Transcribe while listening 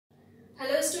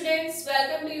Hello students,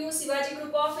 welcome to you Shivaji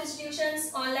Group of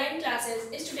Institutions online classes.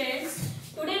 Students,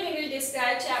 today we will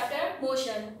describe chapter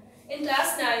motion. In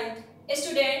class 9,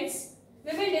 students,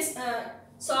 we will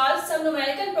solve some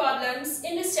numerical problems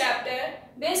in this chapter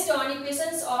based on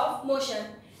equations of motion.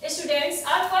 Students,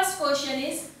 our first question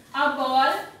is, a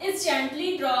ball is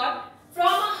gently dropped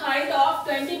from a height of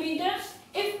 20 meters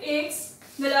if its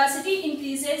velocity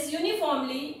increases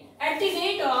uniformly at the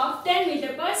rate of 10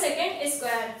 meters per second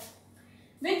square.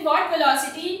 With what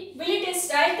velocity will it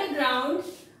strike the ground?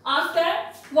 After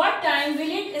what time will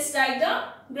it strike the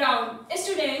ground?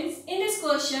 Students, in this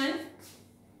question,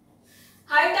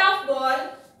 height of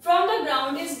ball from the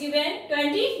ground is given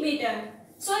 20 meter.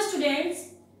 So students,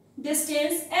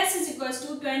 distance s is equals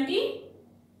to 20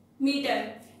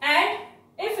 meter. And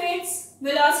if its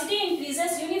velocity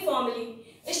increases uniformly,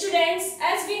 students,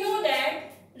 as we know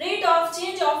that rate of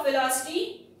change of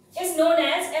velocity is known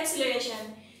as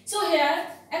acceleration. So here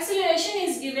acceleration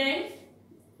is given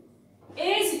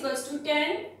a is equals to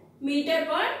 10 meter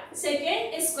per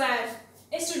second square.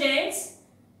 Students,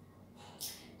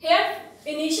 here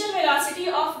initial velocity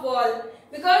of ball,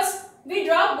 because we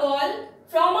drop ball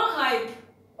from a height.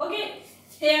 Okay,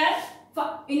 here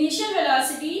initial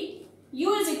velocity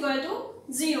u is equal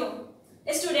to 0.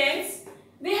 Students,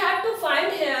 we have to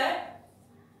find here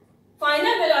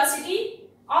final velocity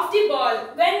of the ball.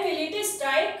 When will it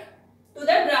strike to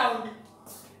the ground?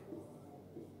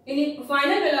 In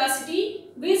final velocity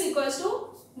v is equals to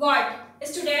what?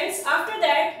 Students, after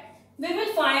that we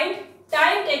will find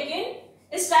time taken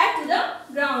strike to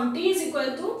the ground. T is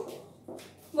equal to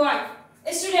what?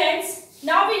 Students,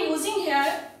 now we using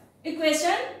here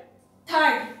equation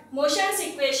third, motion's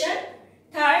equation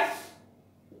third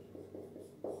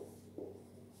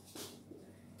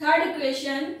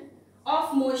equation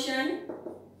of motion.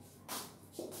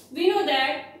 We know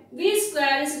that v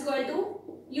square is equal to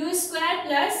u square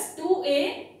plus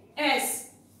 2as.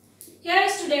 Here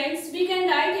students, we can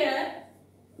write here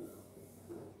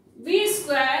v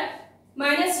square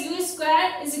minus u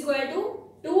square is equal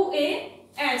to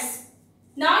 2as.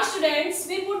 Now students,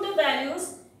 we put the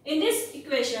values in this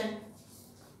equation.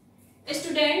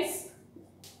 Students,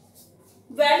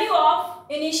 value of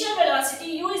initial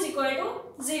velocity u is equal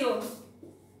to 0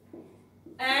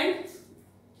 and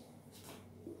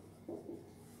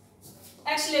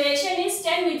acceleration is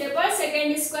 10 meter per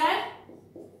second square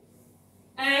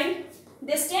and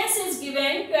distance is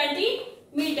given 20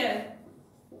 meter.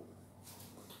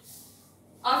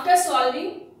 After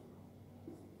solving,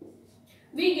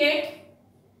 we get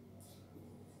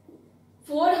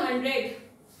 400.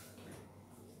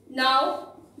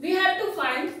 Now we have to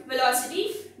find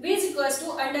velocity. V is equals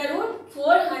to under root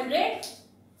 400.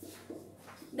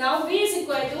 Now V is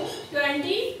equal to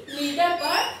 20 meter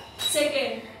per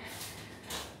second.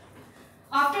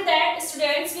 After that,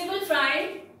 students, we will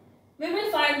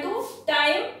find to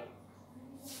time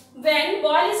when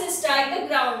ball is strike the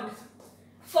ground.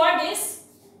 For this,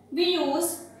 we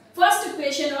use first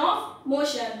equation of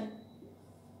motion.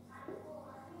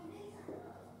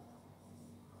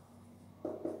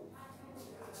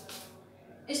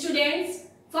 Students,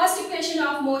 first equation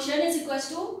of motion is equals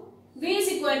to v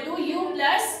is equal to u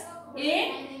plus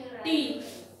a t.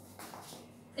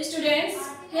 Students,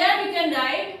 here we can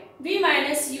write v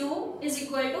minus u is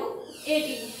equal to at.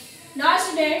 Now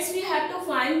students, we have to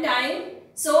find time,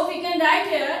 so we can write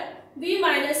here v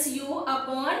minus u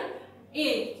upon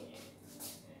a.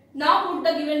 Now put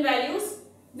the given values.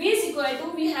 V is equal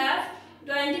to, we have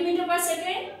 20 meter per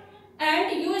second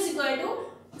and u is equal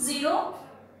to 0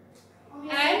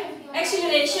 and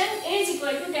acceleration is equal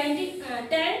to 10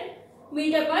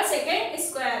 meter per second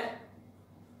square.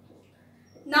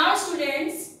 Now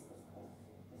students,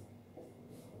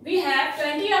 we have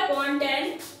 20 upon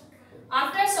 10.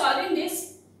 After solving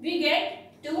this, we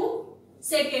get 2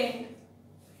 seconds.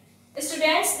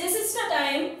 Students, this is the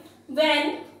time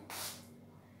when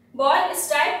ball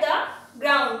strike the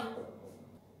ground.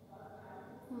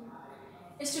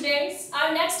 Students,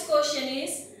 our next question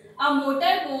is, a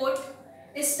motor boat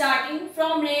starting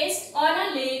from rest on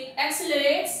a lake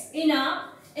accelerates in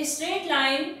a straight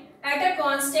line at a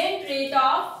constant rate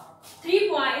of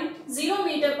 3.0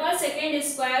 meter per second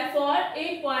square for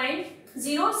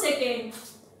 8.0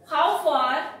 seconds. How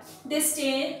far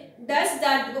distance does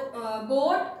the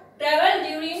boat travel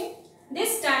during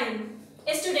this time?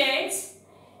 Students,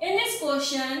 in this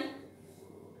question,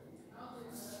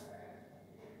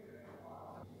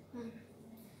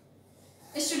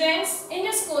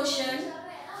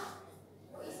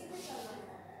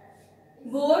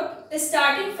 boat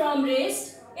starting from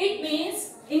rest, it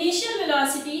means initial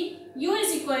velocity u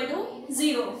is equal to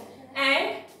 0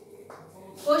 and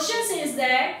question says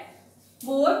that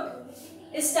boat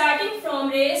starting from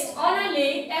rest on a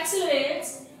lake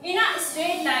accelerates in a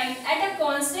straight line at a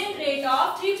constant rate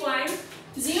of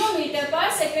 3.0 meter per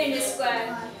second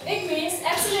square. It means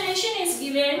acceleration is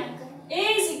given a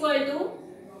is equal to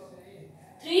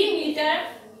 3 meter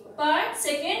per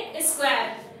second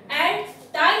square and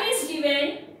time is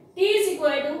given t is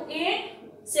equal to 8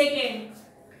 seconds.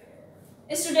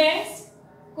 Students,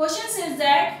 question says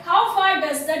that how far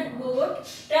does the boat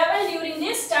travel during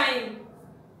this time?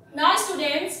 Now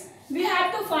students, we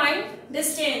have to find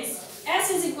distance.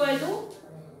 S is equal to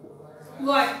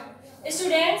what?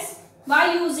 Students,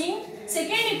 by using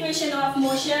second equation of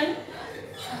motion,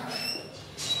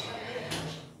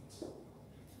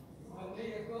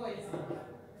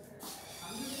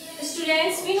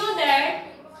 students, we know that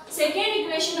second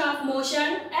equation of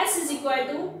motion S is equal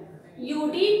to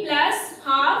ut plus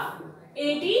half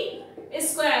at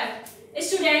square.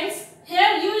 Students,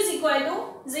 here u is equal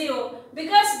to 0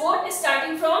 because boat is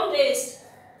starting from rest.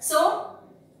 So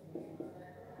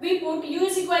we put u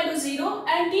is equal to 0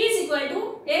 and t is equal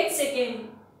to 8 seconds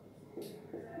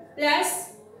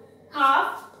plus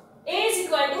half a is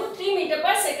equal to 3 meter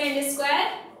per second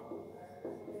square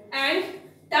and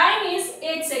time is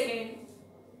 8 seconds.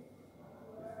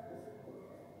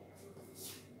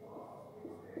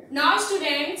 Now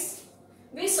students,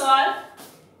 we solve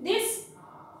this.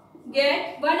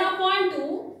 Get 1 upon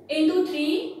 2 into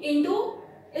 3 into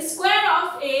square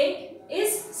of 8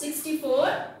 is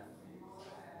 64.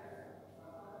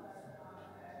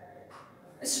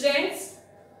 Students,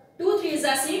 2 3s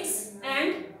are 6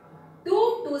 and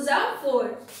 2 2s are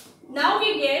 4. Now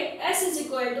we get S is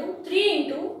equal to 3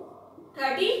 into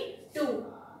 32.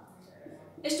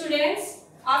 Students,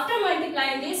 after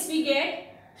multiplying this we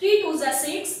get 3 2s are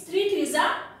 6, 3 3s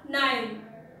are 9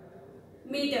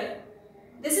 meter.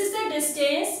 This is the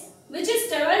distance which is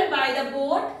travelled by the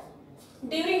boat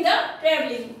during the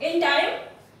travelling in time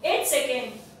 8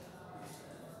 seconds.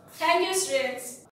 Thank you students.